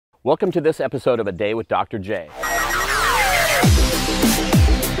Welcome to this episode of A Day with Dr. J.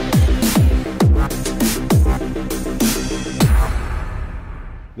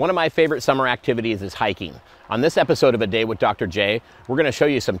 One of my favorite summer activities is hiking. On this episode of A Day with Dr. J, we're going to show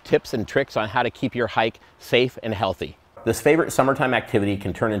you some tips and tricks on how to keep your hike safe and healthy. This favorite summertime activity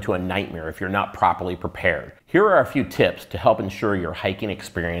can turn into a nightmare if you're not properly prepared. Here are a few tips to help ensure your hiking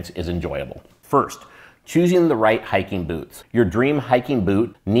experience is enjoyable. First, choosing the right hiking boots. Your dream hiking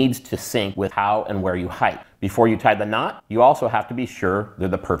boot needs to sync with how and where you hike. Before you tie the knot, you also have to be sure they're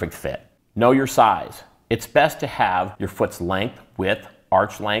the perfect fit. Know your size. It's best to have your foot's length, width,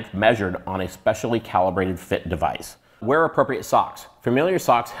 arch length measured on a specially calibrated fit device. Wear appropriate socks. Familiar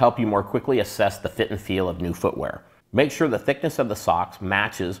socks help you more quickly assess the fit and feel of new footwear. Make sure the thickness of the socks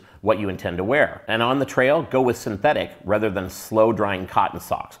matches what you intend to wear. And on the trail, go with synthetic rather than slow-drying cotton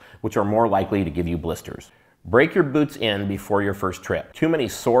socks, which are more likely to give you blisters. Break your boots in before your first trip. Too many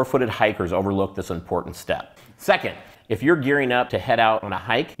sore-footed hikers overlook this important step. Second, if you're gearing up to head out on a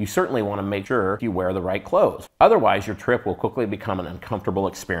hike, you certainly want to make sure you wear the right clothes. Otherwise, your trip will quickly become an uncomfortable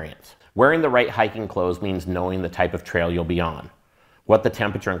experience. Wearing the right hiking clothes means knowing the type of trail you'll be on, what the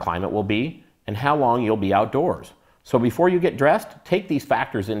temperature and climate will be, and how long you'll be outdoors. So before you get dressed, take these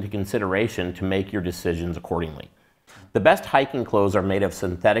factors into consideration to make your decisions accordingly. The best hiking clothes are made of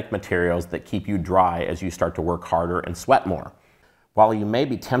synthetic materials that keep you dry as you start to work harder and sweat more. While you may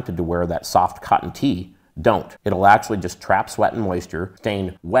be tempted to wear that soft cotton tee, don't. It'll actually just trap sweat and moisture,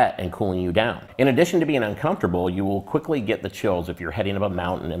 staying wet and cooling you down. In addition to being uncomfortable, you will quickly get the chills if you're heading up a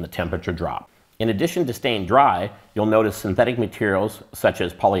mountain and the temperature drops. In addition to staying dry, you'll notice synthetic materials such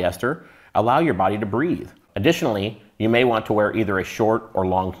as polyester allow your body to breathe. Additionally, you may want to wear either a short or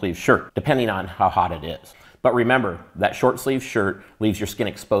long sleeve shirt, depending on how hot it is. But remember, that short sleeve shirt leaves your skin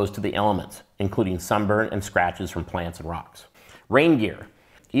exposed to the elements, including sunburn and scratches from plants and rocks. Rain gear.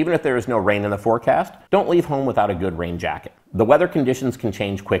 Even if there is no rain in the forecast, don't leave home without a good rain jacket. The weather conditions can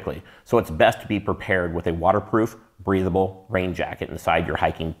change quickly, so it's best to be prepared with a waterproof, breathable rain jacket inside your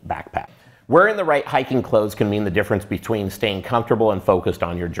hiking backpack. Wearing the right hiking clothes can mean the difference between staying comfortable and focused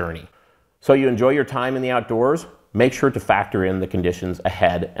on your journey. So you enjoy your time in the outdoors, make sure to factor in the conditions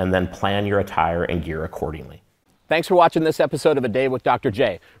ahead and then plan your attire and gear accordingly. Thanks for watching this episode of A Day with Dr.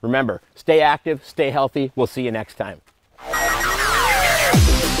 J. Remember, stay active, stay healthy. We'll see you next time.